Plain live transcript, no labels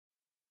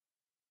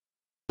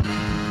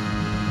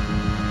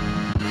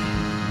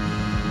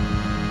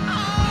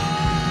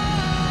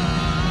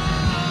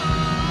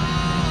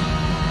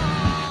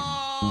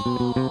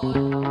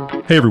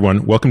Hey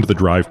everyone, welcome to the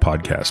Drive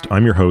Podcast.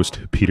 I'm your host,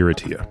 Peter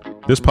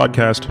Attia. This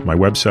podcast, my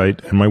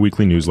website, and my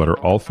weekly newsletter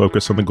all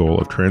focus on the goal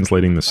of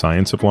translating the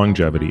science of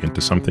longevity into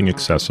something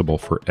accessible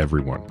for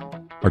everyone.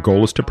 Our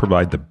goal is to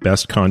provide the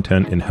best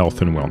content in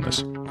health and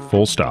wellness,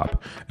 full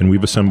stop, and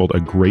we've assembled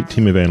a great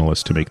team of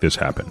analysts to make this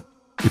happen.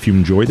 If you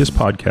enjoy this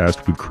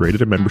podcast, we've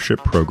created a membership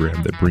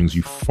program that brings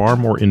you far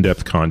more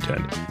in-depth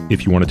content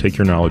if you want to take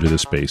your knowledge of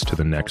this space to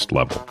the next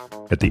level.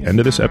 At the end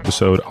of this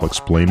episode, I'll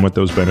explain what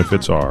those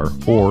benefits are,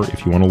 or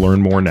if you want to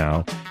learn more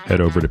now, head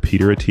over to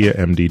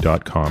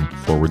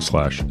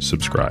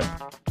peterattiamd.com/subscribe.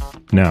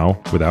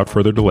 Now, without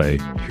further delay,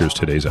 here's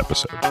today's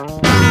episode.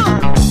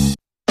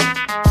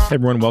 Hey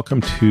everyone,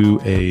 welcome to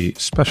a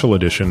special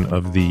edition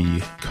of the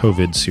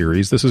COVID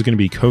series. This is going to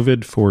be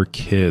COVID for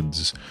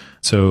Kids.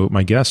 So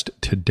my guest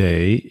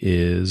today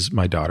is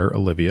my daughter,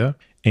 Olivia.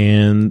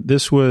 And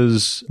this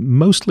was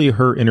mostly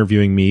her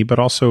interviewing me, but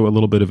also a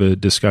little bit of a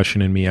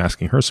discussion and me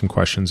asking her some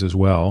questions as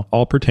well,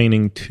 all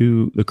pertaining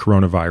to the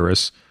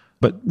coronavirus,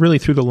 but really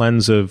through the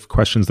lens of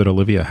questions that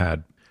Olivia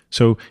had.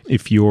 So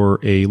if you're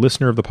a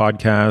listener of the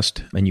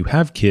podcast and you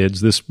have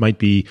kids, this might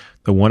be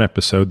the one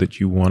episode that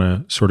you want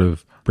to sort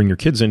of bring your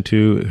kids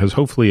into, because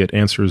hopefully it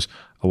answers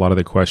a lot of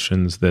the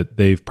questions that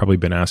they've probably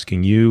been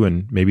asking you,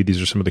 and maybe these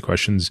are some of the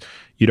questions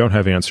you don't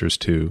have answers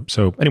to.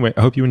 So anyway,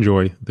 I hope you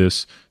enjoy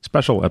this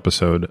special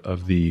episode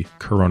of the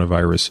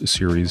coronavirus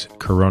series,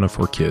 Corona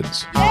for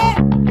Kids.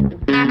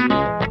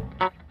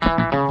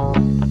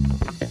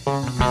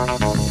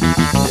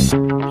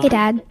 Hey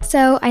Dad,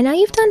 so I know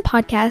you've done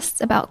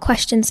podcasts about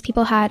questions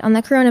people had on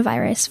the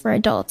coronavirus for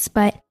adults,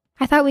 but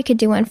I thought we could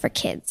do one for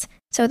kids.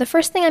 So the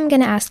first thing I'm going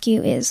to ask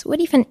you is,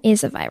 what even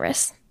is a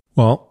virus?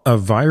 Well, a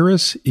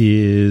virus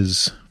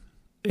is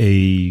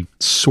a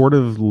sort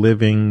of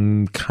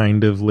living,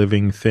 kind of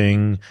living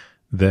thing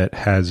that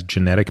has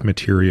genetic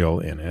material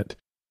in it,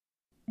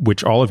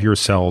 which all of your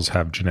cells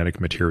have genetic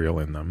material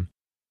in them.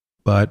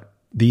 But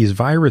these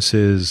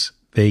viruses,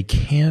 they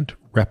can't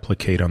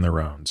replicate on their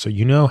own. So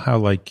you know how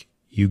like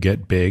you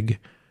get big,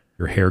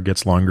 your hair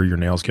gets longer, your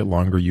nails get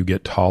longer, you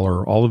get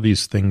taller. All of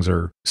these things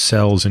are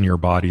cells in your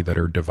body that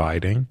are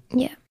dividing.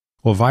 Yeah.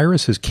 Well,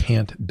 viruses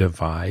can't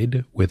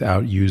divide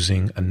without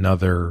using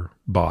another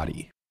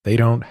body. They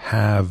don't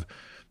have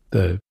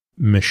the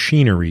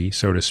machinery,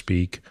 so to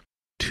speak,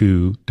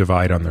 to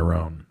divide on their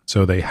own.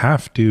 So they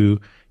have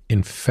to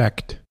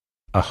infect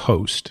a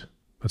host,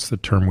 that's the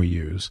term we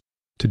use,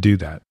 to do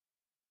that.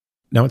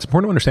 Now, it's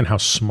important to understand how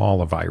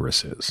small a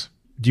virus is.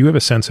 Do you have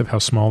a sense of how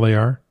small they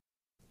are?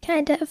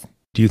 Kind of.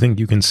 Do you think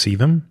you can see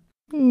them?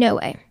 No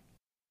way.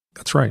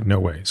 That's right, no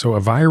way. So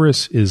a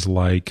virus is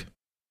like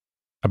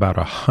about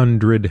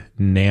 100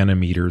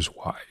 nanometers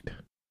wide. Do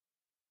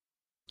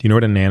you know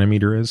what a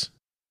nanometer is?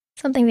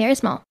 Something very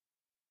small.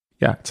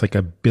 Yeah, it's like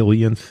a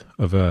billionth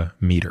of a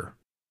meter.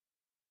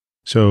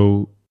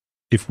 So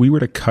if we were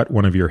to cut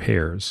one of your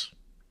hairs,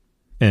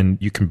 and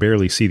you can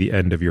barely see the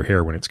end of your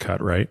hair when it's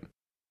cut, right?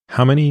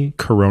 How many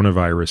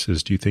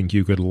coronaviruses do you think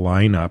you could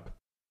line up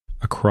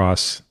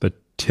across the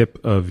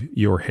tip of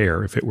your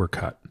hair if it were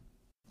cut?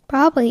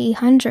 Probably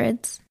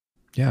hundreds.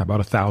 Yeah, about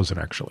 1,000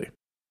 actually.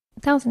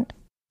 1,000.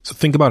 So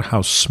think about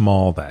how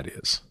small that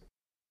is.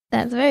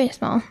 That's very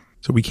small.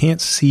 So we can't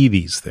see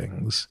these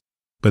things,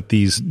 but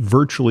these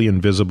virtually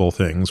invisible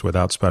things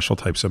without special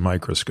types of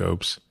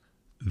microscopes,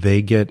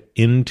 they get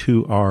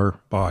into our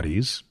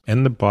bodies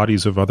and the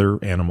bodies of other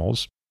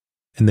animals,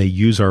 and they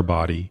use our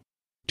body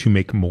to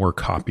make more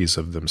copies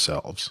of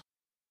themselves.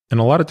 And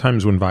a lot of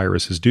times when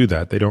viruses do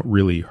that, they don't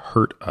really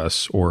hurt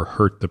us or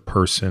hurt the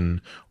person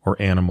or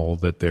animal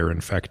that they're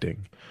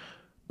infecting.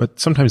 But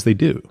sometimes they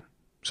do.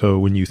 So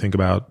when you think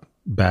about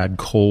bad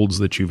colds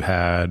that you've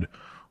had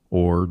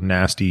or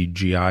nasty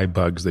GI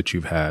bugs that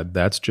you've had,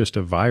 that's just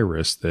a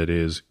virus that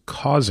is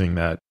causing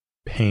that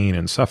pain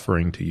and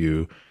suffering to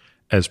you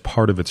as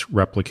part of its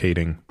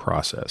replicating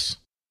process.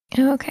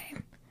 Okay.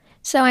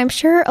 So I'm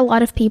sure a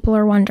lot of people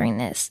are wondering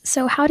this.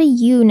 So how do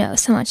you know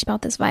so much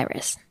about this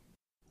virus?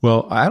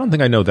 Well, I don't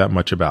think I know that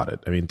much about it.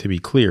 I mean, to be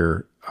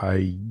clear,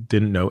 I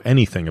didn't know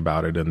anything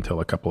about it until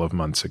a couple of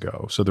months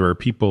ago. So there are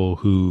people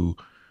who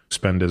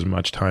spend as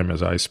much time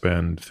as I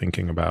spend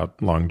thinking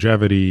about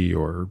longevity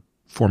or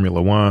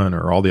Formula One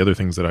or all the other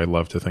things that I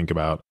love to think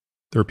about.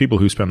 There are people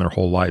who spend their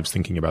whole lives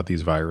thinking about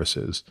these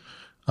viruses.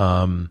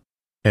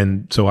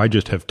 And so I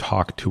just have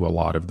talked to a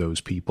lot of those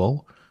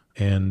people,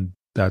 and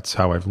that's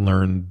how I've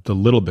learned the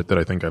little bit that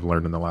I think I've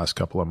learned in the last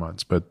couple of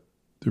months. But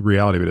the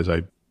reality of it is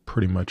I'm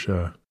pretty much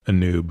a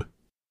noob.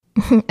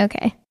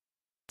 Okay.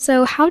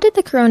 So how did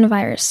the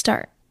coronavirus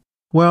start?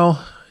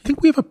 Well, I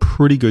think we have a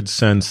pretty good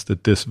sense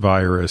that this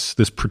virus,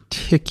 this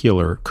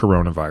particular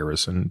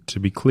coronavirus, and to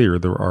be clear,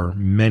 there are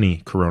many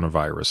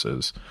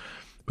coronaviruses,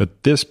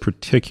 but this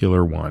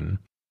particular one,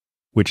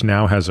 which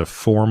now has a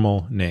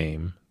formal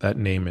name, that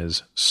name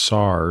is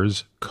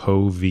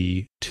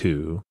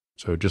SARS-CoV-2.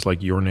 So just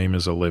like your name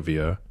is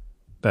Olivia,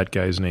 that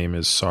guy's name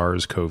is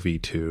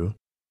SARS-CoV-2.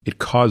 It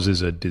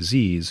causes a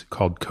disease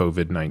called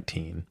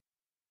COVID-19.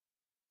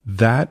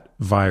 That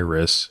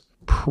virus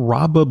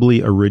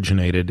probably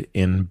originated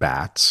in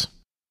bats.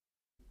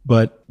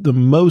 But the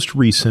most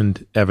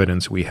recent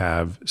evidence we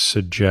have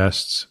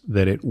suggests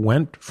that it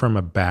went from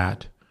a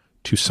bat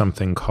to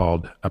something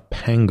called a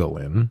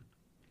pangolin.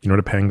 You know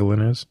what a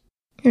pangolin is?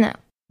 No.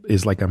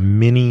 Is like a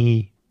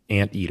mini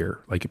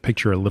anteater. Like,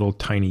 picture a little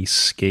tiny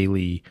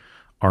scaly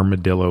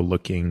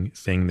armadillo-looking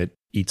thing that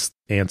eats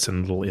ants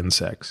and little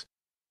insects.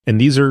 And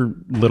these are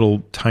little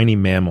tiny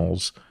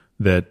mammals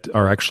that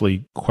are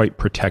actually quite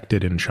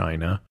protected in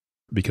China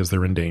because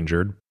they're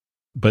endangered.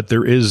 But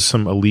there is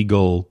some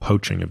illegal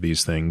poaching of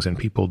these things, and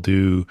people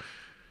do,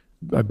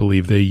 I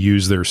believe they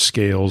use their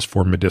scales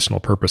for medicinal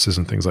purposes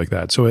and things like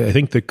that. So I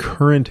think the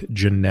current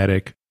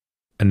genetic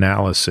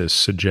analysis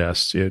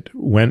suggests it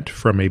went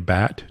from a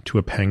bat to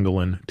a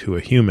pangolin to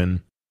a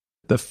human.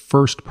 The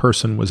first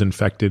person was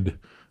infected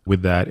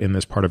with that in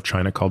this part of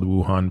China called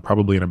Wuhan,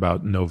 probably in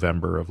about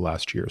November of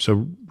last year.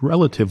 So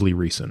relatively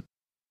recent.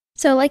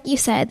 So like you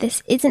said,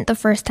 this isn't the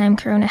first time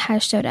corona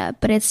has showed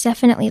up, but it's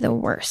definitely the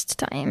worst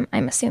time,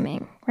 I'm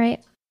assuming,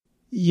 right?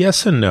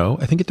 Yes and no.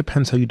 I think it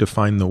depends how you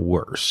define the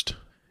worst.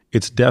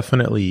 It's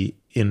definitely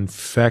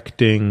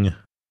infecting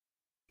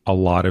a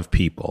lot of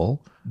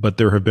people, but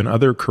there have been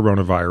other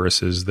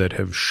coronaviruses that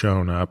have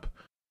shown up,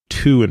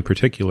 two in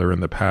particular in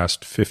the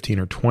past 15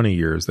 or 20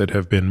 years, that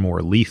have been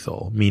more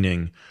lethal,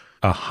 meaning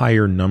a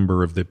higher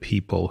number of the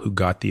people who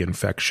got the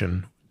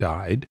infection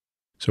died.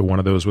 So one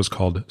of those was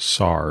called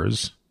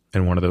SARS,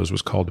 and one of those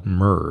was called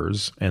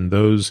MERS, and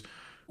those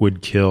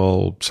would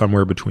kill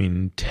somewhere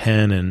between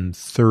 10 and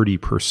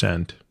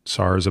 30%.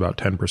 SARS about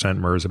 10%,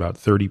 MERS about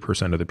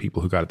 30% of the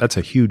people who got it. That's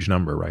a huge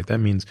number, right? That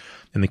means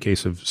in the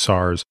case of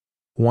SARS,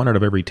 1 out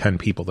of every 10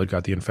 people that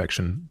got the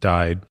infection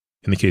died.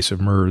 In the case of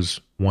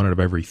MERS, 1 out of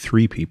every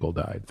 3 people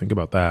died. Think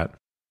about that.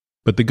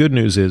 But the good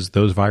news is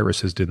those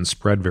viruses didn't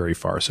spread very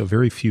far, so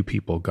very few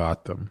people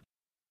got them.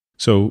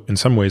 So in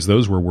some ways,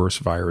 those were worse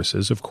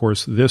viruses. Of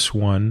course, this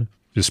one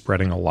is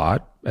spreading a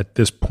lot. At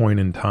this point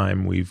in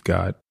time, we've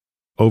got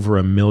over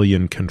 1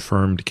 million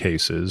confirmed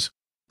cases.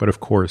 But of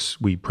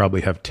course, we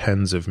probably have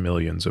tens of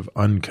millions of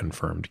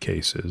unconfirmed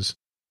cases.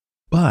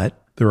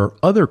 But there are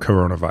other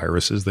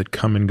coronaviruses that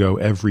come and go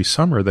every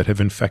summer that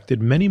have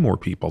infected many more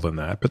people than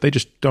that, but they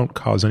just don't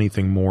cause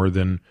anything more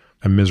than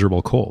a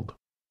miserable cold.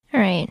 All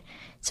right.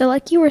 So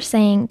like you were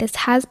saying, this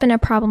has been a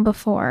problem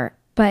before,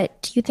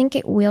 but do you think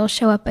it will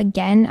show up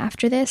again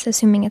after this,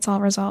 assuming it's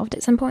all resolved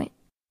at some point?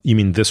 You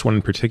mean this one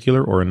in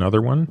particular or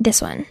another one?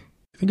 This one.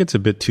 I think it's a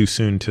bit too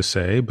soon to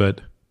say,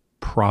 but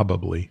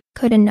probably.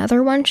 Could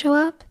another one show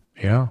up?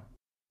 Yeah.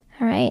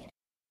 All right.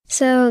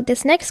 So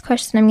this next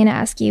question I'm going to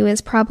ask you is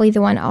probably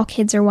the one all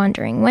kids are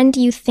wondering. When do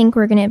you think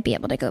we're going to be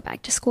able to go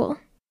back to school?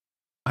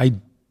 I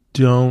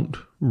don't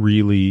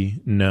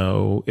really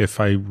know. If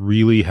I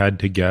really had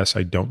to guess,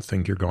 I don't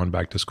think you're going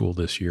back to school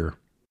this year.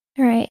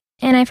 All right.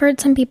 And I've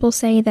heard some people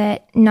say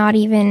that not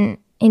even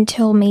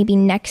until maybe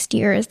next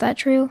year. Is that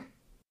true?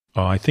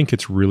 Oh, I think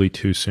it's really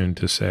too soon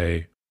to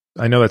say.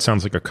 I know that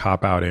sounds like a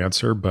cop-out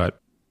answer, but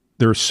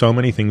there are so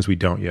many things we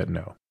don't yet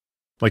know.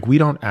 Like, we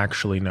don't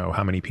actually know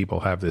how many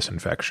people have this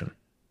infection.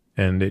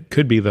 And it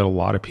could be that a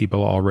lot of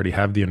people already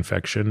have the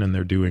infection and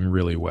they're doing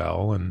really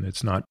well and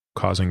it's not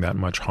causing that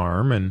much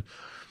harm. And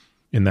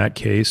in that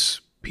case,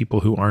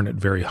 people who aren't at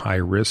very high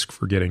risk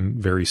for getting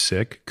very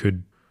sick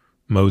could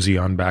mosey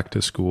on back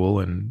to school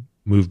and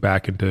move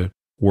back into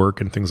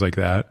work and things like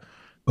that.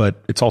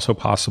 But it's also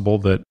possible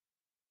that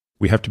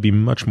we have to be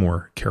much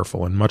more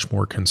careful and much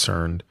more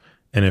concerned.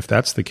 And if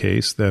that's the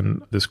case,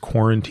 then this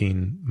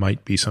quarantine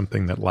might be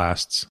something that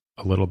lasts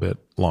a little bit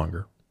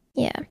longer.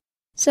 Yeah.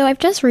 So I've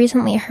just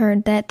recently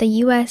heard that the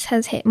U.S.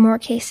 has hit more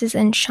cases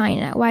than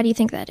China. Why do you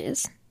think that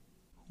is?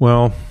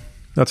 Well,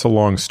 that's a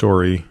long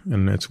story,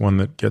 and it's one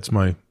that gets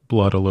my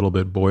blood a little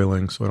bit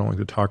boiling, so I don't like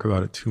to talk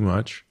about it too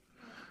much.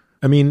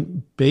 I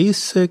mean,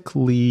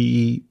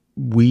 basically,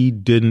 we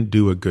didn't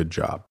do a good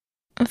job.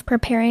 Of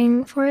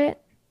preparing for it?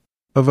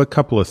 Of a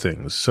couple of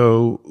things.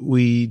 So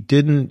we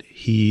didn't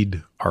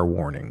heed our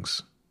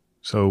warnings.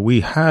 So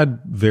we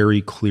had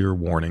very clear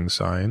warning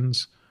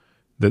signs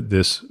that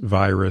this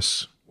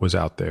virus was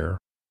out there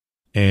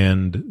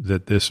and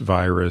that this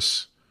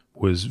virus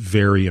was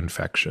very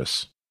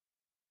infectious.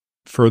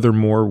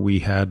 Furthermore, we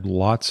had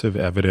lots of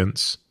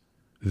evidence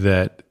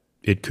that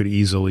it could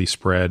easily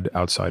spread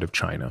outside of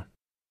China.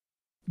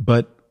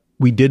 But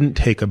we didn't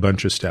take a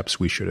bunch of steps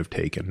we should have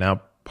taken.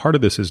 Now, part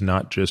of this is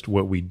not just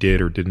what we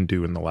did or didn't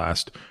do in the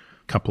last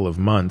couple of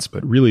months,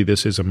 but really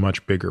this is a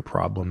much bigger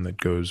problem that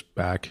goes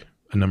back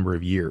a number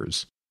of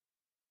years.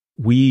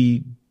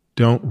 We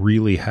don't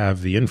really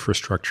have the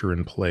infrastructure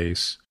in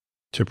place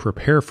to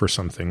prepare for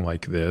something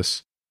like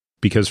this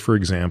because, for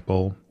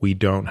example, we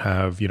don't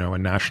have, a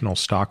national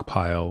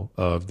stockpile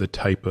of the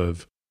type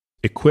of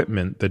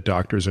equipment that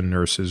doctors and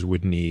nurses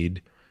would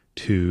need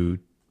to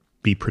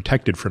be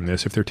protected from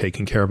this if they're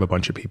taking care of a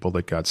bunch of people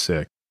that got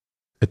sick.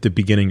 At the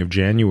beginning of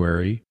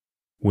January,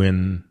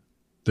 when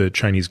the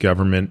Chinese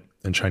government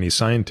and Chinese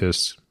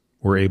scientists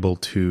were able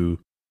to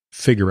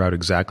figure out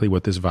exactly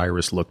what this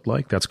virus looked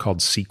like, that's called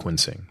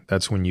sequencing.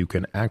 That's when you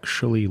can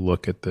actually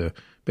look at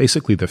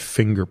basically the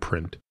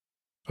fingerprint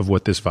of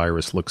what this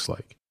virus looks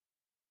like.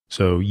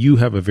 So you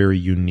have a very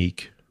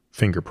unique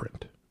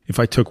fingerprint. If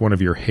I took one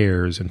of your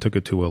hairs and took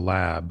it to a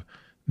lab,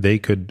 they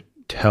could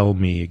tell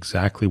me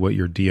exactly what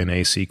your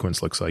DNA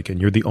sequence looks like,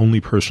 and you're the only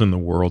person in the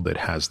world that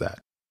has that.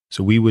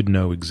 So we would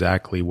know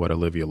exactly what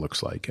Olivia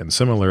looks like. And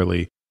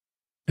similarly,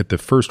 at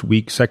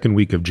the second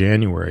week of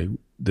January,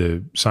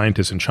 the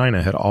scientists in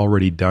China had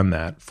already done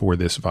that for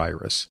this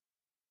virus.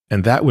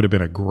 And that would have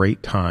been a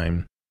great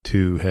time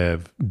to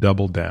have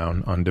doubled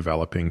down on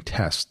developing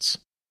tests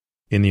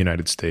in the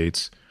United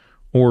States,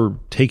 or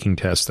taking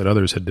tests that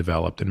others had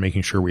developed and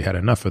making sure we had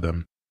enough of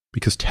them,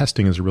 because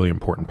testing is a really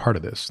important part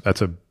of this.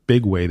 That's a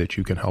big way that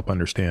you can help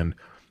understand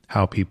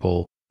how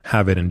people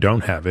have it and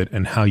don't have it,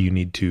 and how you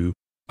need to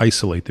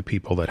isolate the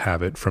people that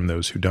have it from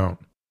those who don't.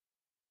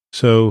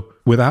 So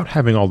without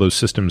having all those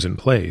systems in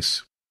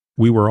place,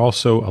 we were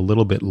also a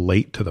little bit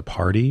late to the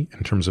party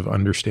in terms of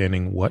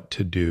understanding what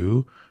to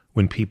do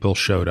when people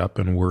showed up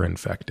and were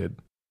infected.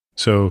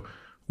 So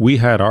we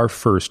had our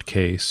first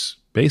case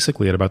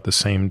basically at about the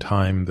same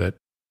time that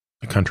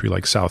a country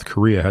like South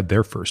Korea had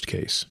their first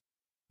case.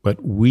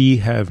 But we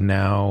have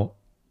now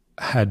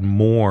had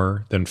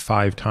more than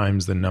 5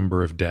 times the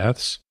number of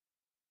deaths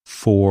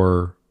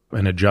for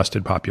an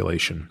adjusted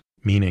population,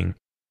 meaning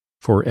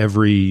for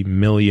every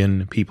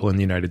million people in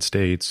the United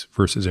States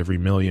versus every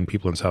million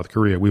people in South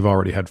Korea, we've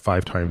already had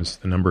 5 times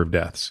the number of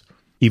deaths,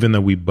 even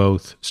though we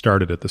both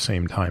started at the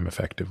same time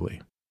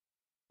effectively.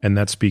 And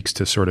that speaks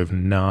to sort of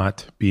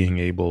not being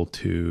able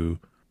to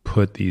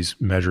put these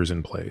measures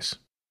in place.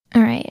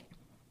 All right.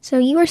 So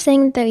you were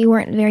saying that we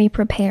weren't very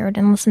prepared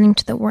and listening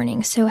to the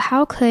warnings. So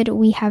how could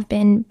we have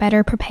been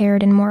better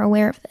prepared and more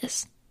aware of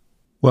this?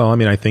 Well, I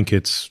mean, I think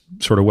it's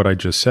sort of what I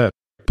just said.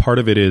 Part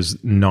of it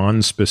is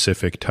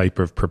non-specific type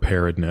of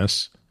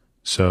preparedness.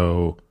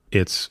 So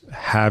it's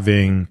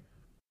having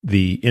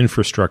the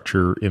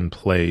infrastructure in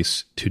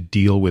place to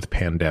deal with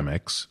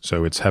pandemics.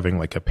 So it's having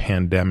like a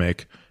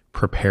pandemic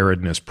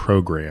preparedness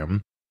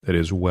program that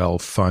is well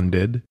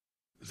funded,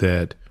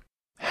 that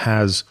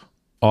has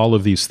all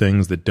of these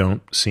things that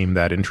don't seem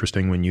that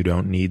interesting when you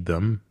don't need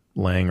them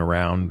laying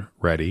around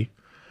ready.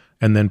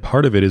 And then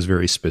part of it is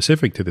very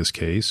specific to this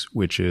case,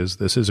 which is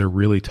this is a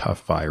really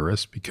tough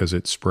virus because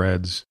it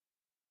spreads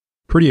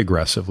pretty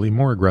aggressively,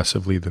 more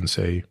aggressively than,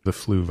 say, the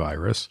flu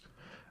virus.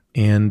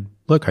 And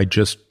look, I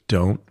just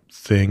don't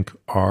think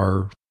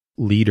our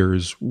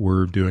leaders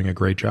were doing a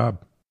great job.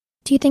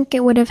 Do you think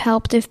it would have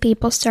helped if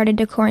people started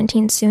to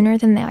quarantine sooner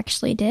than they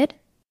actually did?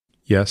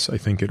 Yes, I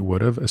think it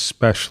would have,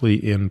 especially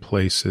in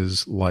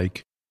places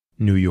like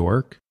New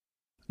York,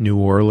 New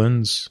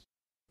Orleans,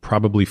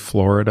 probably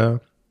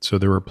Florida. So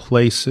there were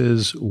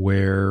places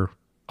where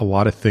a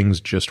lot of things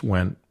just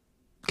went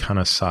kind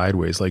of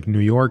sideways. Like New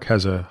York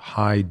has a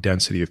high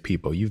density of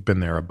people. You've been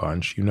there a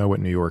bunch. You know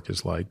what New York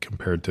is like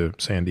compared to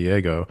San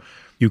Diego.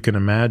 You can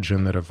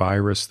imagine that a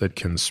virus that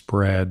can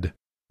spread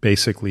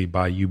basically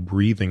by you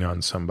breathing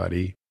on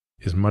somebody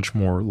is much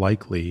more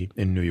likely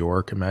in New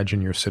York.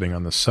 Imagine you're sitting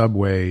on the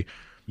subway.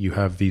 You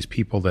have these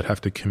people that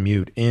have to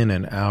commute in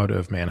and out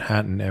of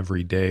Manhattan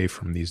every day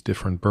from these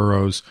different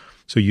boroughs.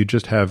 So you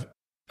just have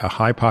a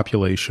high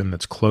population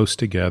that's close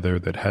together,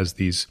 that has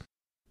these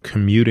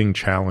commuting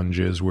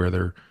challenges where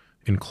they're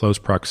in close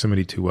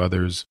proximity to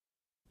others.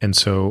 And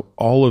so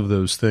all of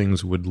those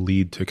things would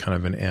lead to kind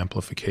of an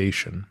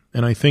amplification.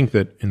 And I think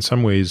that in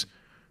some ways,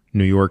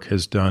 New York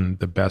has done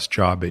the best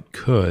job it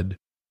could,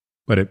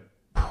 but it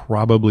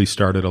probably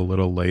started a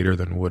little later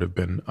than would have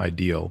been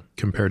ideal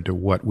compared to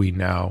what we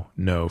now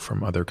know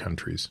from other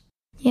countries.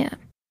 Yeah.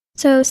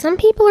 So some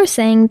people are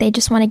saying they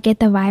just want to get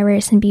the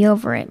virus and be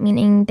over it,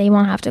 meaning they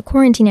won't have to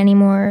quarantine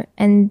anymore,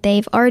 and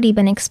they've already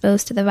been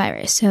exposed to the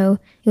virus, so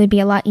it would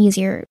be a lot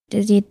easier. Do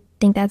you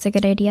think that's a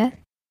good idea?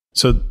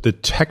 So the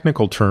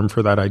technical term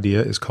for that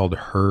idea is called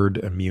herd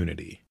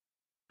immunity.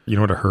 You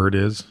know what a herd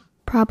is?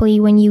 Probably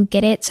when you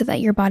get it so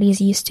that your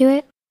body's used to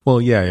it. Well,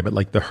 yeah, but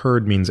like the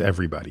herd means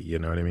everybody, you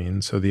know what I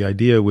mean? So the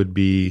idea would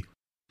be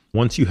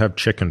once you have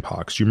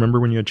chickenpox. Do you remember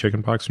when you had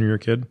chickenpox when you were a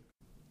kid?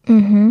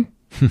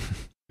 Mm-hmm.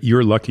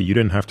 You're lucky you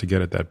didn't have to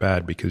get it that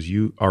bad because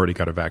you already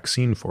got a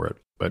vaccine for it.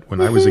 But when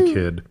I was a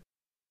kid,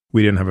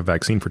 we didn't have a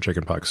vaccine for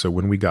chickenpox. So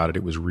when we got it,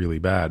 it was really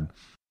bad.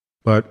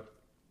 But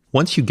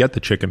once you get the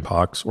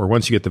chickenpox or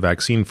once you get the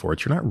vaccine for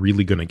it, you're not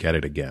really going to get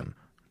it again.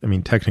 I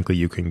mean, technically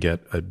you can get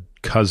a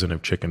cousin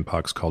of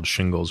chickenpox called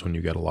shingles when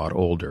you get a lot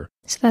older.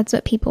 So that's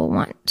what people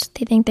want.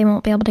 They think they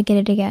won't be able to get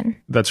it again.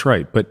 That's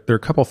right. But there are a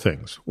couple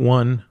things.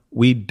 One,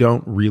 we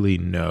don't really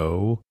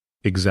know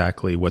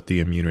exactly what the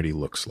immunity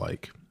looks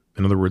like.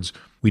 In other words,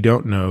 we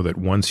don't know that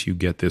once you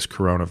get this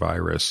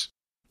coronavirus,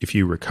 if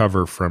you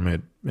recover from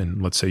it,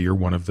 and let's say you're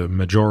one of the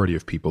majority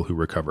of people who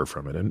recover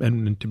from it,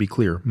 and to be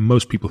clear,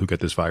 most people who get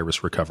this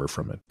virus recover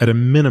from it. At a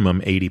minimum,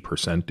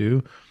 80%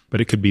 do,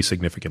 but it could be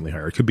significantly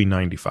higher. It could be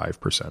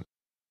 95%.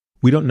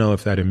 We don't know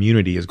if that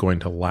immunity is going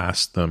to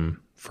last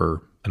them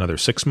for another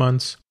 6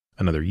 months,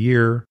 another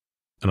year,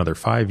 another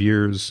 5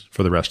 years,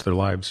 for the rest of their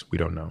lives. We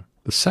don't know.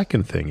 The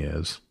second thing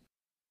is,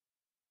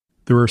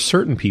 there are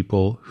certain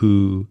people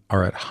who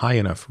are at high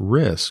enough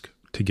risk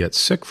to get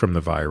sick from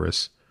the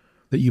virus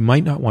that you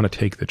might not want to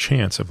take the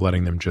chance of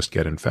letting them just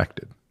get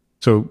infected.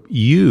 So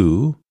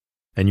you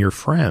and your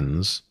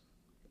friends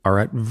are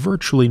at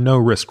virtually no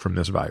risk from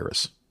this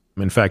virus.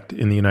 In fact,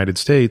 in the United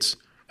States,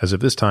 as of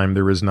this time,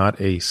 there is not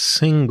a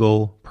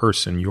single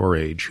person your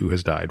age who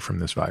has died from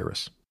this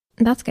virus.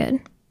 That's good.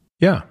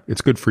 Yeah,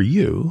 it's good for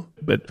you,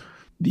 but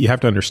you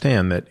have to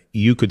understand that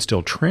you could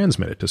still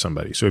transmit it to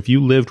somebody. So if you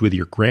lived with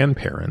your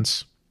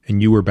grandparents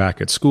and you were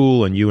back at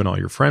school and you and all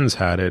your friends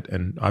had it,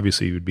 and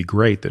obviously it would be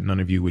great that none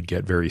of you would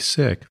get very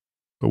sick,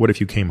 but what if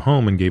you came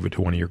home and gave it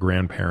to one of your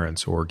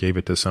grandparents or gave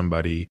it to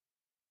somebody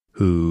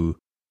who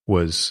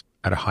was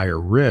at a higher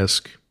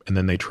risk and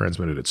then they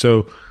transmitted it?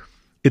 So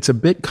it's a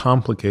bit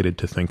complicated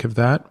to think of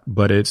that,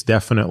 but it's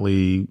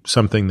definitely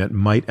something that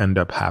might end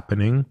up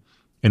happening,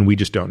 and we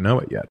just don't know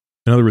it yet.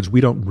 In other words,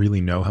 we don't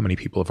really know how many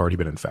people have already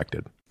been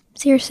infected.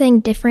 So you're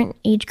saying different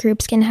age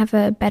groups can have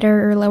a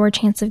better or lower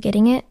chance of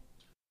getting it?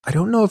 I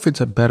don't know if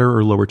it's a better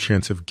or lower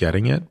chance of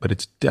getting it, but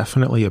it's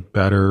definitely a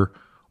better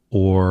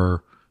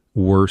or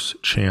worse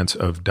chance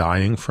of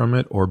dying from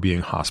it or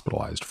being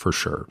hospitalized for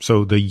sure.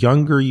 So the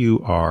younger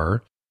you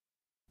are,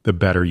 the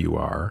better you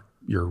are,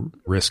 your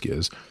risk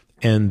is.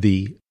 And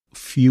the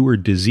fewer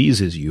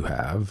diseases you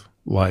have,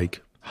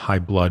 like high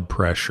blood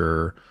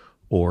pressure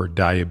or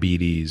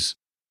diabetes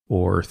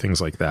or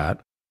things like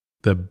that,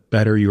 the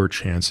better your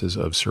chances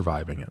of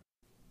surviving it.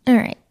 All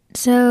right.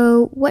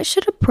 So what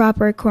should a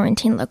proper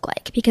quarantine look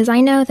like? Because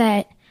I know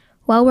that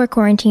while we're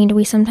quarantined,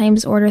 we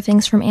sometimes order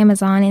things from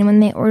Amazon, and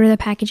when they order the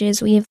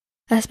packages, we have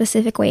a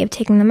specific way of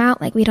taking them out.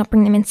 Like, we don't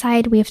bring them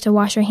inside. We have to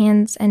wash our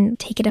hands and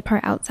take it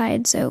apart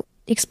outside. So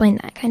explain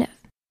that kind of.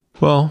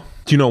 Well,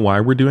 do you know why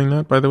we're doing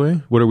that, by the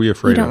way? What are we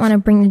afraid of? We don't want to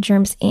bring the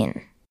germs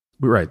in.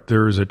 Right.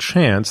 There is a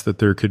chance that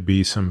there could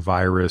be some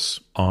virus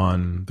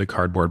on the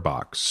cardboard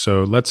box.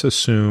 So let's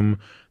assume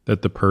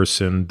that the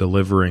person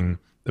delivering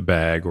the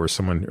bag or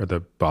someone or the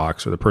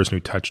box or the person who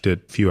touched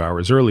it a few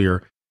hours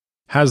earlier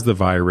has the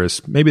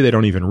virus. Maybe they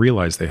don't even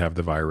realize they have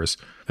the virus,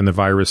 and the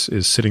virus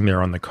is sitting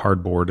there on the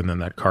cardboard, and then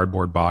that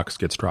cardboard box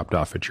gets dropped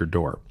off at your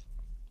door.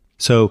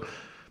 So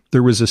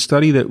there was a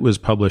study that was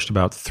published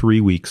about 3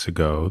 weeks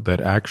ago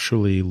that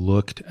actually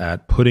looked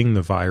at putting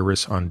the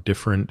virus on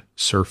different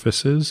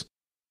surfaces: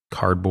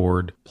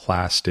 cardboard,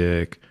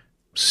 plastic,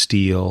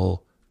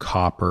 steel,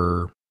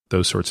 copper,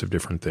 those sorts of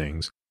different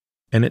things.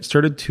 And it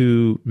started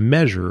to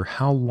measure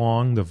how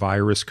long the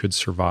virus could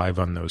survive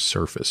on those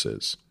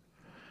surfaces.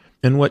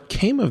 And what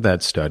came of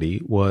that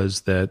study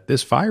was that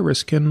this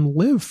virus can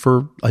live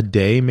for a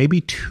day, maybe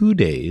 2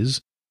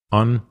 days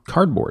on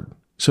cardboard.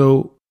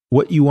 So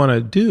what you want to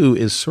do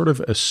is sort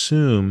of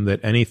assume that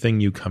anything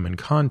you come in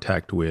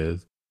contact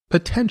with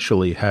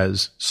potentially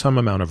has some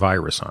amount of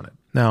virus on it.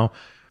 Now,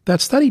 that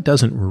study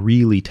doesn't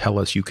really tell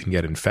us you can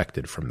get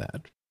infected from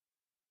that,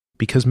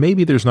 because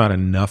maybe there's not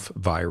enough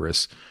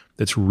virus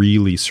that's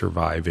really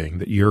surviving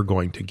that you're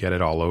going to get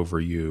it all over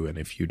you. And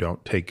if you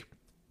don't take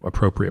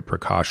appropriate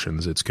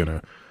precautions, it's going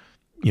to,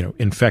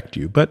 infect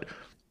you. But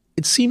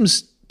it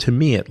seems to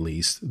me, at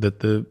least,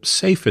 that the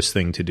safest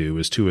thing to do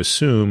is to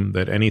assume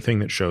that anything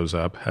that shows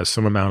up has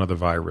some amount of the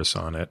virus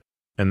on it,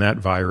 and that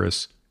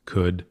virus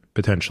could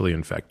potentially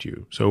infect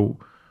you. So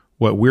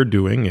what we're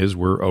doing is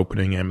we're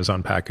opening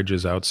Amazon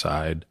packages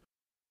outside.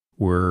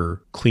 We're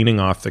cleaning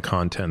off the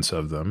contents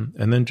of them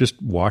and then just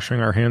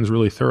washing our hands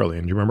really thoroughly.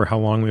 And do you remember how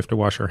long we have to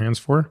wash our hands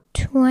for?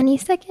 20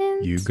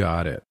 seconds. You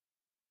got it.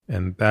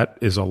 And that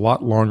is a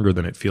lot longer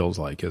than it feels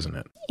like, isn't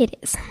it? It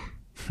is.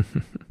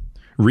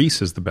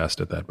 Reese is the best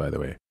at that, by the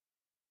way.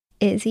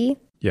 Is he?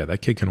 Yeah,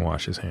 that kid can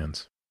wash his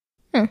hands.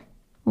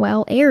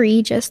 Well,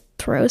 Ari just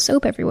throws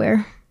soap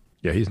everywhere.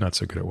 Yeah, he's not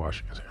so good at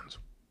washing his hands.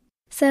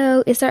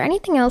 So is there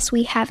anything else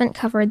we haven't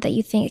covered that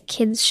you think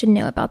kids should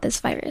know about this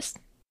virus?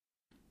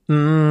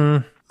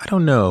 I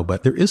don't know,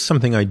 but there is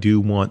something I do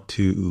want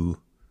to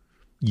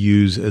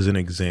use as an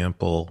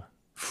example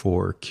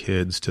for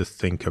kids to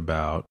think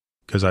about,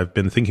 because I've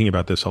been thinking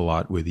about this a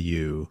lot with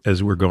you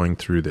as we're going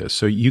through this.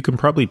 So you can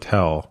probably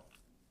tell,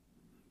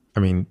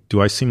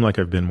 do I seem like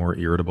I've been more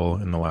irritable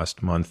in the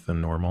last month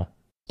than normal?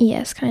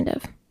 Yes, kind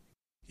of.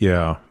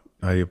 Yeah,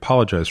 I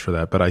apologize for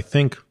that, but I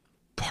think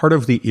part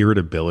of the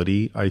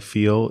irritability I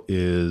feel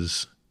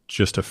is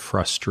just a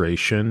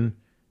frustration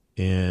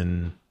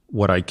in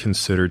what I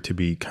consider to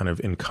be kind of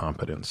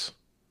incompetence.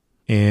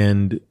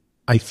 And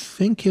I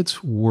think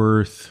it's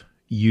worth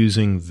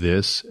using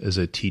this as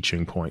a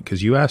teaching point,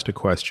 because you asked a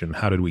question,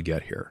 how did we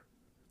get here?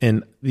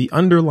 And the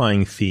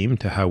underlying theme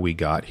to how we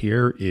got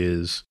here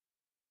is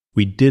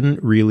we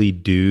didn't really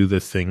do the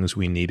things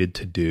we needed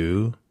to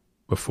do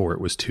before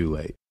it was too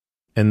late.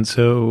 And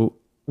so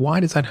why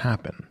does that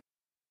happen?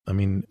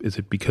 Is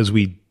it because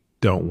we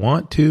don't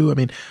want to?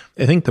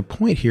 I think the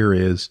point here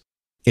is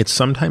it's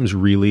sometimes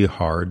really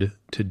hard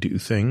to do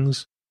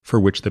things for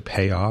which the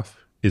payoff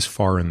is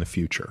far in the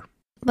future.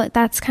 But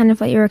that's kind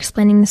of what you were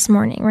explaining this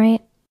morning,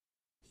 right?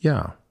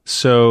 Yeah.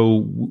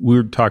 So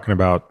we're talking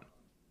about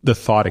the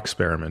thought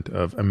experiment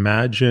of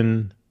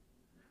imagine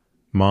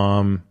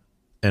Mom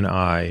and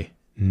I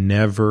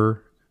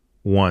never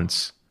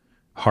once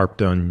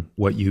harped on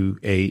what you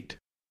ate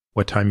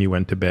what time you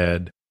went to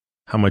bed,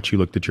 how much you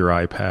looked at your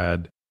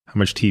iPad, how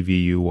much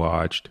TV you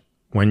watched,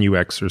 when you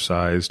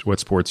exercised, what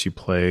sports you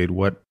played,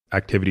 what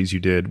activities you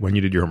did, when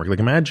you did your homework. Like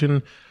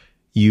imagine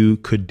you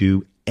could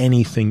do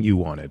anything you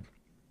wanted.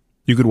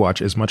 You could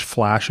watch as much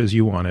Flash as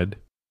you wanted.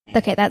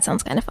 Okay, that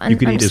sounds kind of fun. You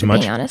could I'm eat just as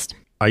much being honest.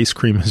 ice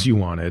cream as you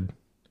wanted.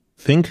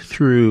 Think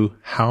through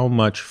how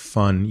much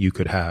fun you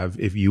could have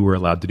if you were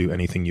allowed to do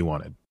anything you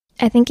wanted.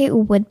 I think it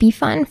would be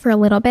fun for a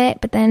little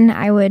bit, but then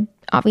I would,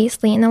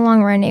 obviously, in the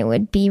long run, it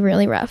would be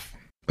really rough.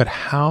 But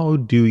how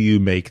do you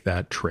make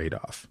that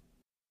trade-off?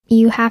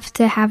 You have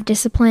to have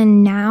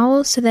discipline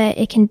now so that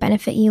it can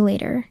benefit you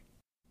later.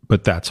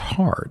 But that's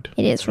hard.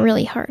 It is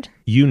really hard.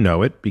 You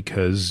know it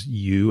because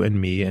you and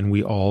me and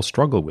we all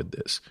struggle with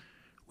this.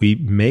 We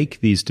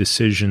make these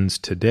decisions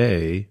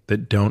today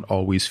that don't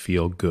always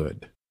feel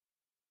good.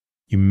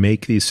 You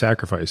make these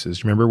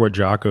sacrifices. Remember what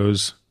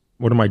do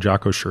my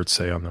Jocko shirts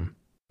say on them?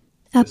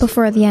 Up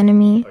before the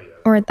enemy,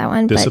 or that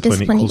one, but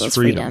discipline equals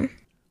freedom.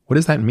 What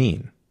does that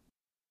mean?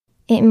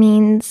 It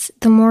means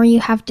the more you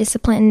have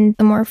discipline,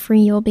 the more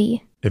free you'll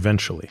be.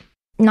 Eventually.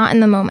 Not in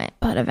the moment,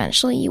 but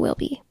eventually you will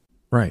be.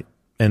 Right.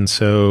 And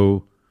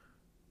so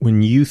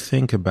when you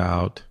think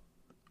about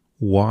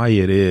why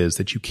it is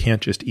that you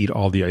can't just eat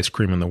all the ice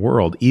cream in the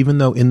world, even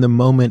though in the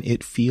moment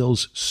it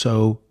feels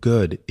so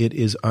good, it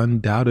is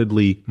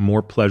undoubtedly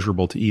more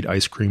pleasurable to eat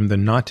ice cream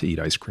than not to eat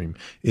ice cream.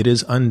 It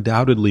is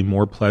undoubtedly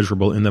more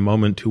pleasurable in the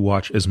moment to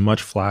watch as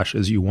much Flash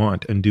as you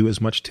want and do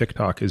as much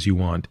TikTok as you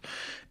want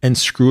and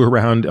screw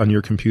around on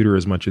your computer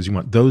as much as you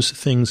want. Those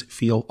things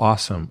feel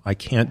awesome. I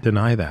can't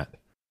deny that.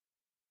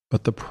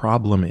 But the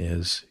problem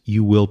is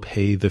you will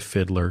pay the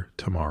fiddler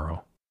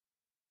tomorrow.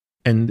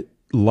 And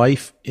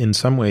life, in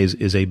some ways,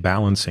 is a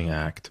balancing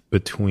act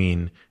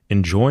between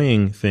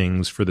enjoying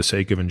things for the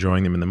sake of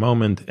enjoying them in the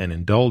moment and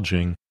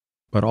indulging,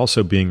 but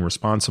also being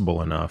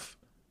responsible enough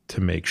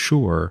to make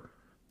sure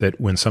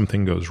that when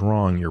something goes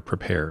wrong, you're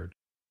prepared.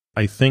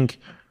 I think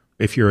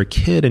if you're a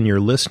kid and you're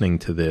listening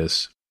to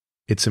this,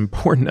 it's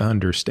important to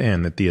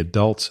understand that the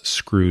adults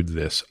screwed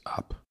this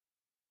up.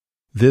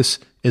 This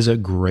is a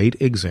great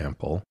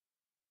example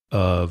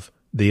of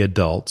the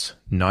adults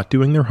not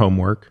doing their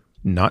homework,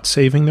 not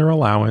saving their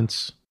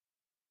allowance,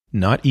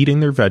 not eating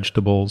their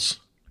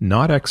vegetables,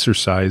 not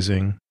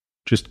exercising,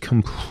 just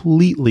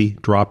completely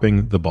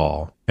dropping the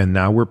ball. And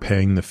now we're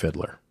paying the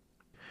fiddler.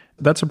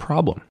 That's a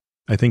problem.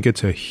 I think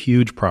it's a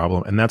huge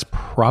problem. And that's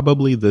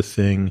probably the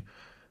thing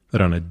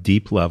that on a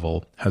deep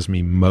level has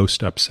me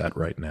most upset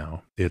right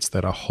now. It's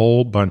that a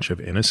whole bunch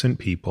of innocent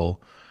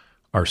people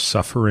are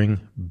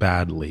suffering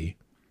badly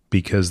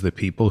because the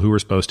people who were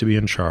supposed to be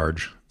in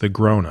charge, the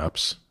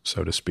grown-ups,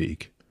 so to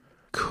speak,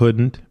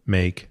 couldn't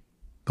make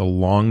the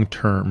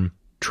long-term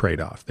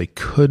trade-off. They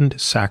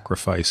couldn't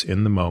sacrifice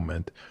in the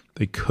moment.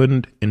 They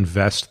couldn't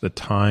invest the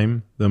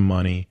time, the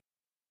money,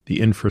 the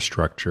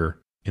infrastructure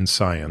in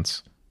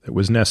science that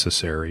was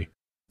necessary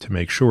to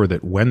make sure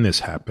that when this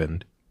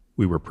happened,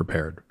 we were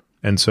prepared.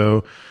 And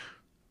so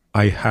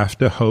I have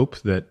to hope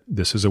that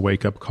this is a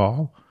wake-up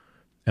call,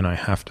 and I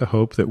have to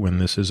hope that when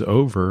this is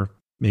over,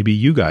 maybe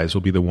you guys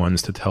will be the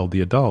ones to tell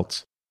the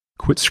adults,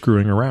 quit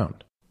screwing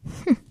around.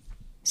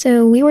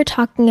 So we were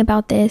talking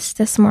about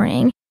this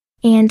morning,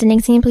 and an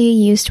example you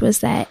used was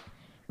that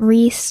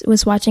Reese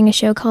was watching a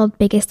show called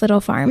Biggest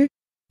Little Farm,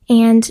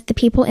 and the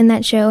people in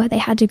that show, they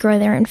had to grow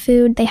their own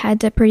food, they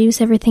had to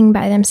produce everything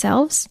by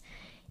themselves,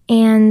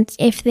 and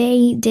if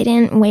they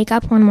didn't wake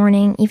up one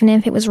morning, even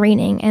if it was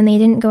raining, and they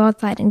didn't go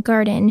outside and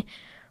garden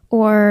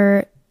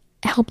or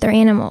help their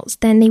animals,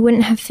 then they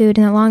wouldn't have food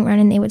in the long run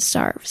and they would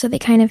starve. So they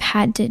kind of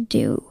had to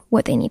do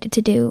what they needed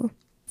to do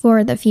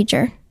for the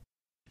future.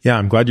 Yeah,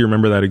 I'm glad you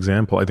remember that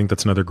example. I think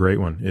that's another great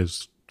one,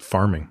 is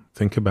farming.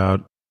 Think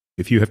about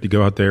if you have to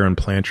go out there and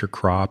plant your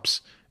crops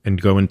and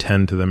go and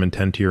tend to them and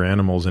tend to your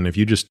animals, and if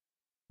you just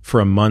for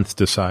a month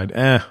decide,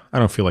 I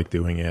don't feel like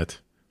doing it.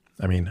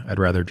 I mean, I'd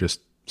rather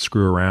just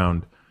screw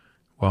around.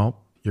 Well,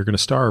 you're going to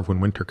starve when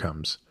winter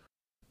comes.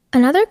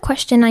 Another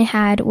question I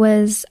had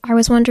was, I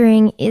was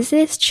wondering, is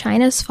this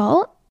China's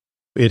fault?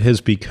 It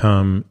has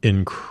become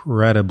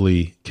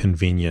incredibly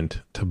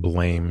convenient to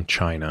blame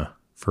China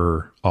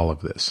for all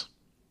of this.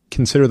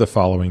 Consider the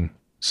following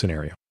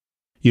scenario.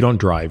 You don't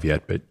drive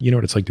yet, but you know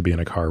what it's like to be in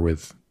a car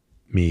with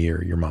me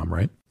or your mom,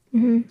 right?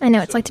 Mm-hmm. I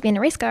know it's like to be in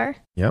a race car.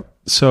 Yep.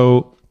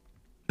 So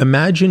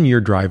imagine you're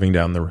driving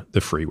down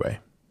the freeway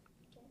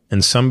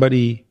and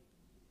somebody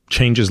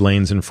changes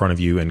lanes in front of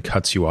you and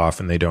cuts you off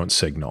and they don't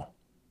signal.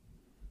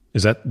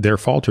 Is that their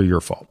fault or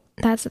your fault?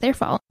 That's their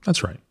fault.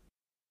 That's right.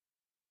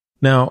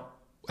 Now,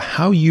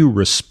 how you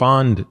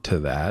respond to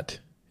that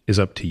is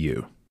up to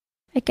you.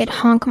 I could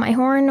honk my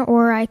horn,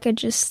 or I could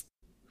just...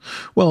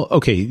 Well,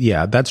 okay,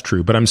 yeah, that's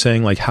true. But I'm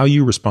saying like how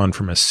you respond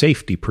from a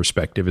safety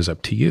perspective is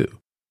up to you.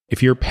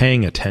 If you're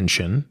paying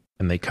attention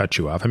and they cut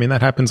you off, I mean,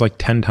 that happens like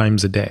 10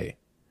 times a day.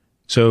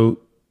 So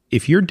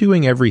if you're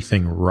doing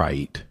everything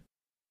right,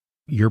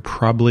 you're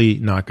probably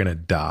not going to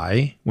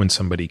die when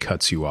somebody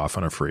cuts you off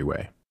on a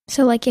freeway.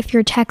 So like if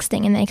you're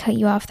texting and they cut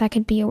you off, that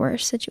could be a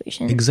worse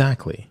situation.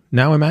 Exactly.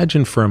 Now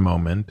imagine for a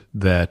moment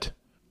that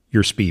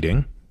you're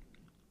speeding,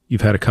 you've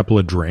had a couple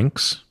of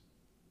drinks,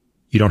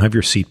 you don't have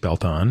your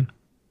seatbelt on,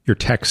 you're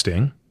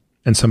texting,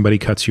 and somebody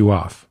cuts you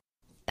off.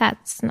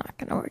 That's not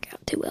going to work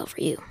out too well for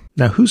you.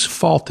 Now, whose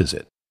fault is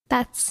it?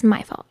 That's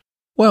my fault.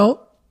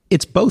 Well,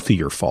 it's both of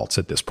your faults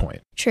at this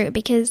point. True,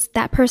 because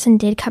that person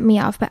did cut me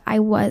off, but I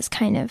was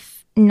kind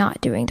of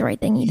not doing the right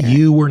thing either.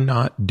 You were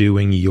not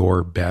doing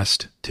your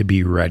best to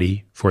be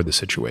ready for the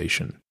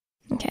situation.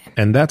 Okay.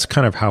 And that's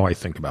kind of how I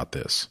think about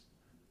this.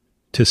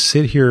 To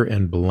sit here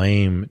and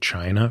blame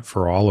China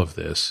for all of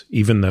this,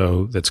 even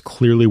though that's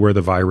clearly where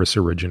the virus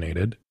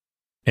originated,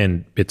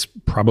 and it's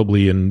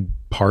probably in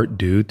part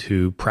due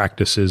to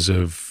practices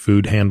of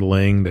food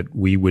handling that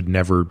we would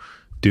never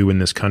do in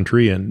this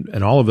country,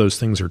 and all of those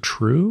things are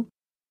true.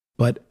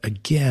 But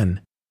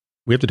again,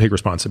 we have to take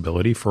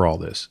responsibility for all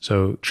this.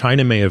 So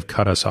China may have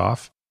cut us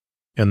off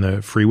in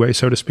the freeway,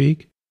 so to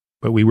speak,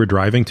 but we were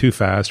driving too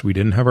fast. We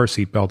didn't have our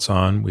seatbelts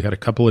on. We had a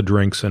couple of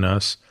drinks in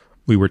us.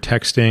 We were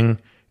texting,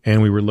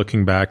 and we were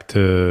looking back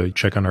to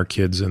check on our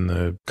kids in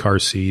the car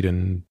seat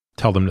and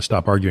tell them to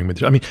stop arguing with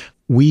each other. I mean,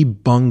 we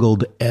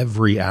bungled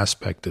every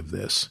aspect of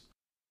this.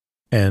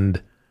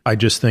 And I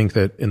just think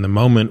that in the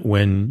moment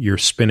when you're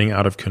spinning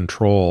out of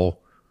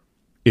control,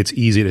 it's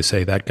easy to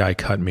say that guy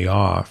cut me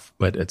off.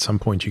 But at some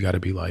point you got to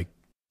be like,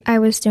 I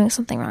was doing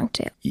something wrong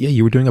too. Yeah,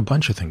 you were doing a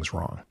bunch of things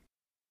wrong.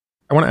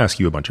 I want to ask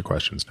you a bunch of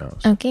questions now.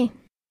 Okay.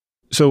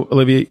 So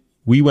Olivia,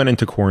 we went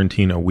into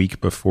quarantine a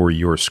week before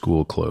your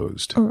school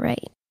closed.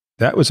 Right.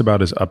 That was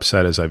about as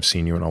upset as I've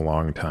seen you in a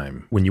long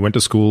time. When you went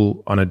to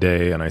school on a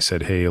day and I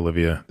said, hey,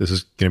 Olivia, this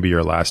is going to be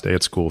your last day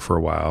at school for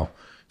a while.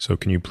 So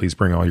can you please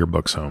bring all your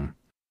books home?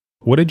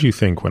 What did you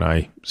think when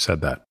I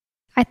said that?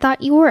 I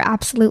thought you were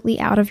absolutely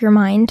out of your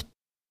mind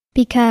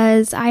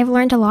because I've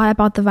learned a lot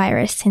about the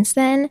virus since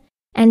then.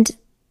 And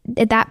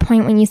at that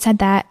point when you said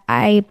that,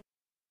 I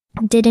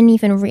didn't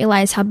even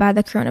realize how bad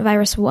the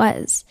coronavirus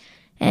was.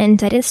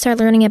 And I didn't start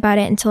learning about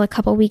it until a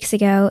couple weeks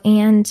ago.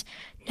 And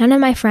none of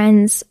my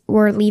friends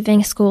were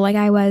leaving school like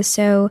I was.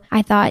 So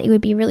I thought it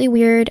would be really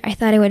weird. I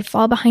thought I would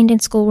fall behind in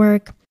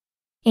schoolwork.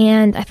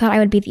 And I thought I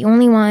would be the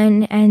only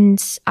one.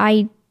 And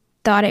I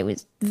thought it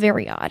was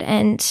very odd.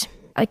 And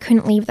I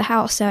couldn't leave the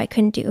house. So I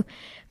couldn't do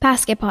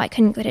basketball. I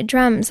couldn't go to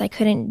drums. I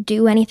couldn't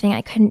do anything.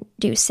 I couldn't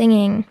do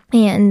singing.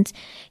 And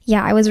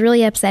yeah, I was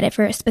really upset at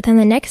first. But then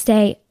the next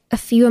day, a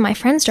few of my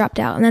friends dropped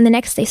out. And then the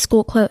next day,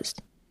 school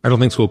closed. I don't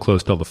think school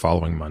closed till the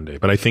following Monday,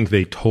 but I think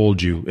they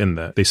told you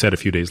they said a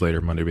few days later,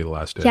 Monday would be the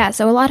last day. Yeah,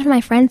 so a lot of my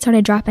friends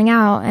started dropping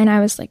out, and I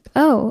was like,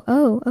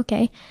 oh,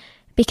 okay.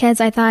 Because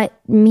I thought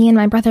me and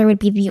my brother would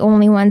be the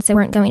only ones that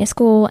weren't going to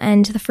school,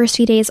 and the first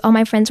few days, all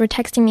my friends were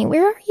texting me,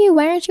 where are you?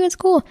 Why aren't you at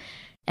school?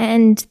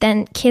 And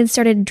then kids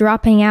started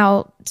dropping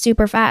out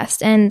super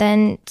fast, and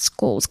then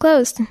school was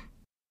closed.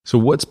 So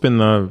what's been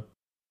the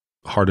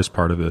hardest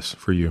part of this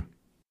for you?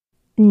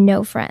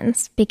 No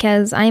friends,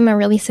 because I'm a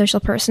really social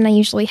person. I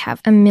usually have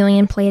a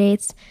million play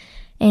dates.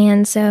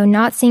 And so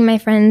not seeing my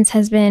friends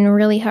has been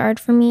really hard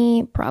for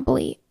me,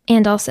 probably.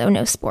 And also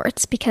no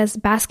sports, because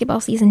basketball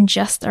season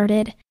just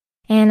started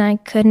and I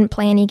couldn't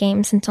play any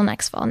games until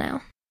next fall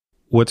now.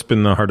 What's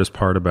been the hardest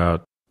part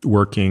about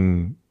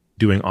working,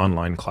 doing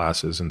online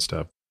classes and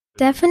stuff?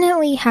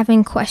 Definitely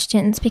having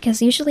questions,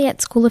 because usually at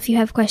school, if you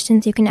have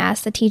questions, you can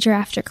ask the teacher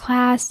after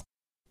class.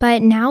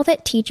 But now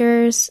that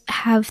teachers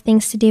have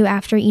things to do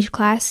after each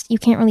class, you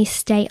can't really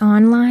stay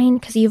online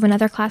because you have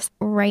another class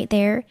right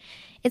there.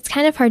 It's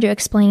kind of hard to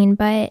explain,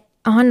 but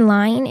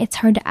online, it's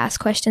hard to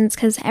ask questions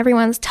because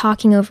everyone's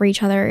talking over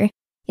each other.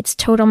 It's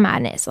total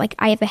madness. Like,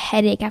 I have a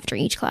headache after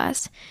each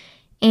class.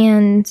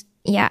 And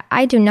yeah,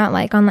 I do not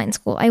like online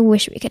school. I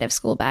wish we could have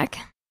school back.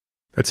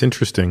 That's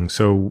interesting.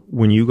 So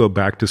when you go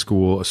back to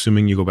school,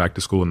 assuming you go back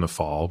to school in the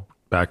fall,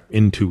 back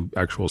into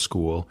actual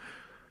school,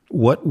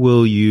 what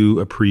will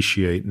you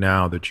appreciate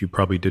now that you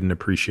probably didn't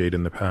appreciate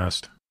in the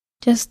past?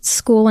 Just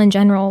school in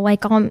general.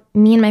 Like,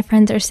 me and my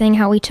friends are saying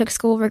how we took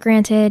school for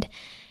granted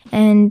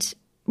and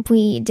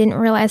we didn't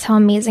realize how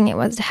amazing it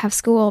was to have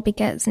school,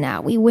 because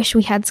now we wish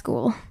we had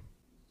school.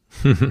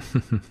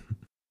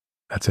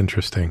 That's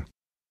interesting.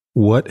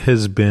 What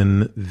has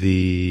been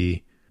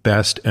the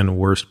best and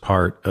worst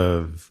part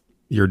of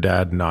your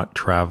dad not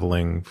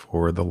traveling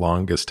for the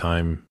longest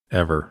time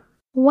ever?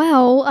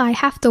 Well, I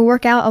have to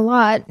work out a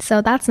lot,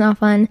 so that's not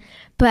fun.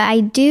 But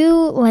I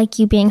do like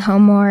you being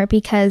home more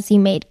because you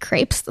made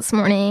crepes this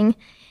morning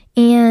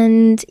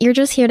and you're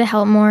just here to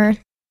help more.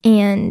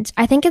 And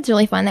I think it's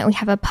really fun that we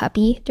have a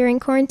puppy during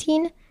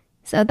quarantine.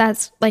 So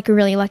that's like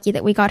really lucky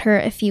that we got her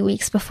a few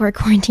weeks before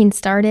quarantine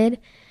started.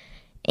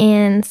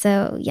 And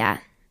so, yeah,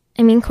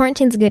 I mean,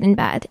 quarantine's good and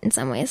bad in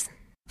some ways.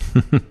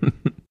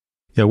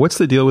 Yeah, what's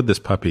the deal with this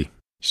puppy?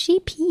 She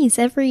pees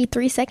every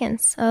 3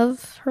 seconds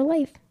of her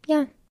life.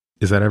 Yeah.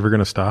 Is that ever going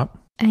to stop?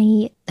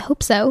 I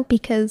hope so,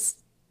 because,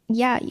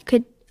 yeah, you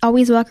could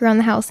always walk around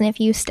the house, and if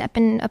you step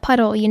in a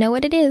puddle, you know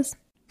what it is.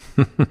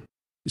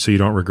 So you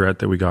don't regret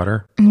that we got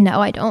her? No,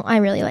 I don't. I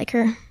really like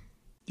her.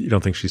 You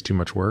don't think she's too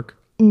much work?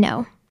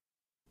 No.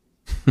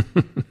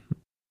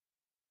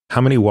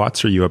 How many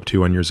watts are you up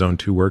to on your Zone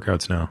 2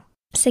 workouts now?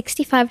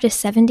 65 to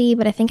 70,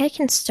 but I think I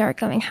can start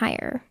going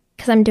higher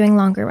because I'm doing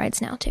longer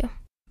rides now too.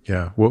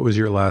 Yeah. What was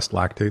your last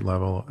lactate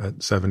level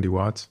at 70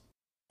 watts?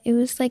 It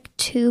was like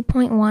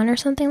 2.1 or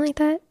something like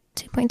that.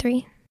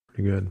 2.3.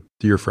 Pretty good.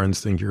 Do your friends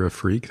think you're a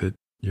freak that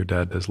your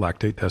dad does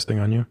lactate testing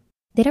on you?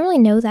 They don't really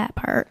know that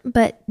part,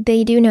 but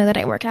they do know that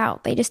I work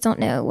out. They just don't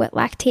know what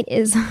lactate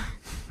is,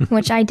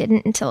 which I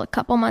didn't until a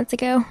couple months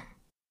ago.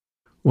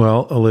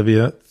 Well,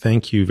 Olivia,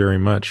 thank you very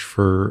much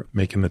for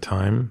making the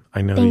time.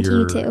 I know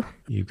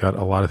you've got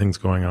a lot of things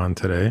going on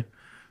today.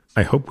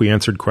 I hope we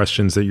answered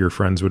questions that your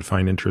friends would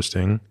find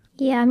interesting.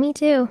 Yeah, me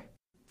too.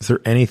 Is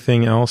there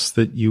anything else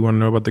that you want to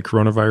know about the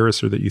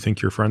coronavirus or that you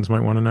think your friends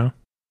might want to know?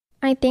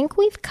 I think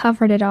we've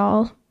covered it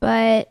all,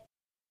 but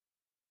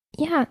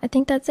yeah, I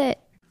think that's it.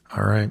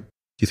 All right. Do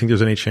you think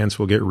there's any chance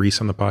we'll get Reese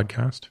on the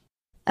podcast?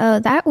 Oh,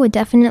 that would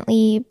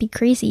definitely be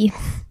crazy.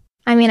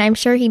 I mean, I'm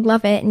sure he'd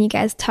love it. And you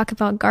guys talk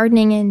about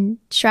gardening and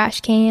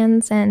trash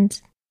cans and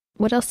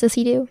what else does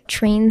he do?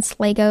 Trains,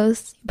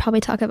 Legos. You'd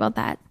probably talk about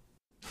that.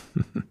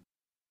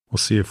 We'll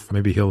see if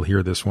maybe he'll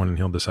hear this one and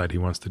he'll decide he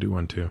wants to do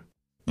one too.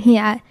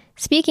 Yeah.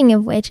 Speaking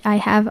of which, I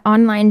have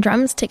online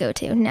drums to go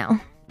to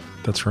now.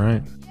 That's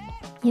right.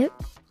 Yep.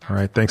 All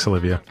right. Thanks,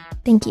 Olivia.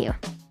 Thank you.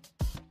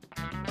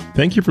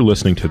 Thank you for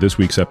listening to this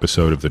week's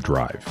episode of The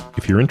Drive.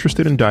 If you're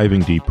interested in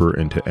diving deeper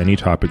into any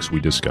topics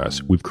we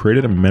discuss, we've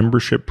created a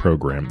membership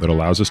program that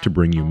allows us to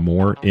bring you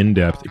more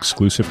in-depth,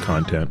 exclusive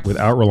content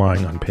without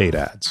relying on paid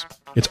ads.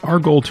 It's our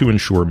goal to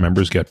ensure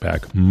members get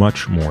back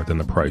much more than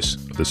the price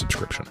of the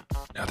subscription.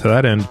 Now, to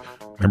that end,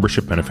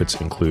 membership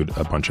benefits include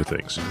a bunch of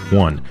things.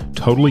 1,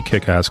 totally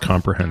kick-ass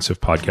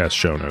comprehensive podcast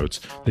show notes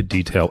that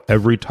detail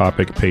every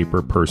topic,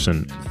 paper,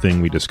 person,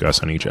 thing we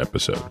discuss on each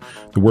episode.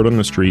 The word on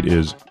the street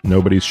is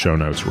nobody's show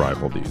notes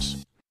rival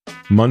these.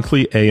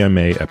 Monthly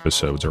AMA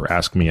episodes or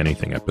Ask Me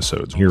Anything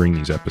episodes, hearing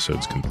these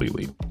episodes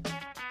completely.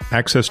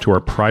 Access to our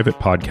private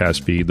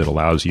podcast feed that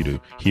allows you to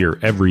hear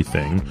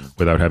everything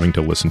without having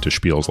to listen to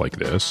spiels like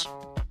this.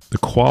 The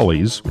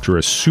Qualies, which are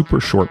a super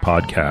short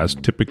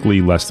podcast,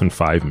 typically less than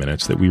 5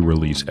 minutes, that we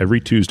release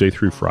every Tuesday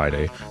through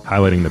Friday,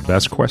 highlighting the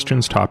best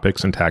questions,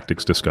 topics, and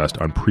tactics discussed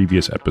on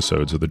previous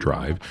episodes of The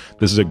Drive.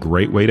 This is a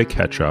great way to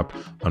catch up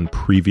on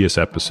previous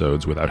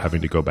episodes without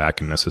having to go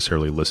back and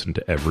necessarily listen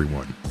to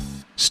everyone.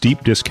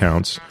 Steep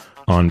discounts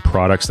on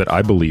products that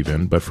I believe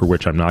in, but for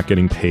which I'm not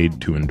getting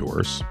paid to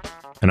endorse.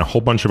 And a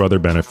whole bunch of other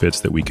benefits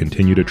that we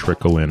continue to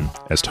trickle in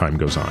as time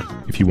goes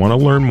on. If you want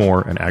to learn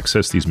more and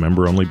access these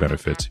member-only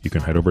benefits, you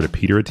can head over to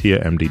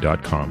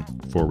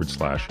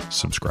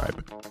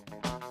peterattiamd.com/subscribe.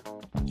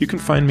 You can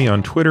find me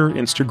on Twitter,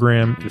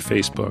 Instagram, and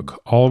Facebook,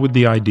 all with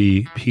the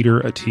ID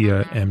Peter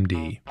Attia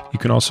MD. You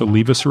can also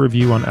leave us a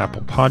review on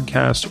Apple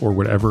Podcasts or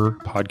whatever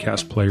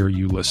podcast player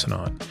you listen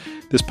on.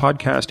 This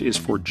podcast is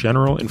for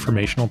general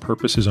informational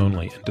purposes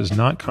only and does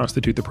not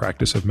constitute the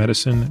practice of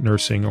medicine,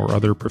 nursing, or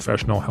other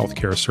professional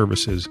healthcare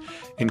services,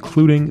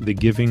 including the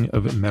giving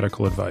of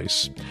medical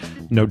advice.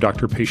 No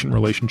doctor-patient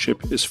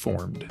relationship is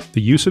formed.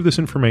 The use of this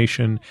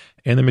information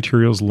and the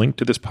materials linked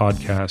to this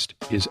podcast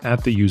is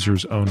at the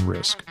user's own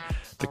risk.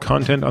 The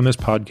content on this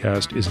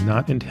podcast is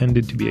not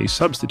intended to be a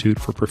substitute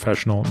for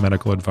professional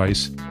medical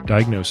advice,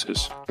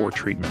 diagnosis, or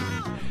treatment.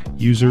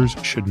 Users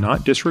should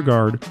not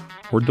disregard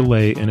or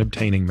delay in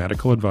obtaining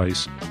medical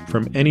advice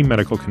from any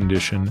medical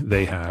condition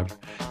they have,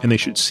 and they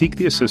should seek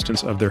the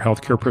assistance of their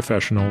healthcare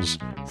professionals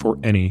for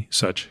any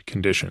such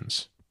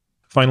conditions.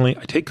 Finally,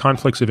 I take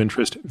conflicts of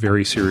interest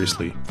very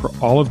seriously. For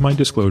all of my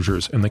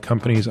disclosures and the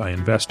companies I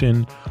invest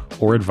in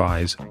or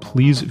advise,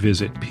 please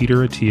visit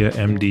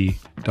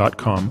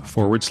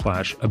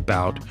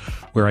peterattiamd.com/about,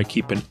 where I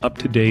keep an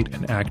up-to-date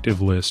and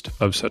active list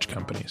of such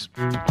companies.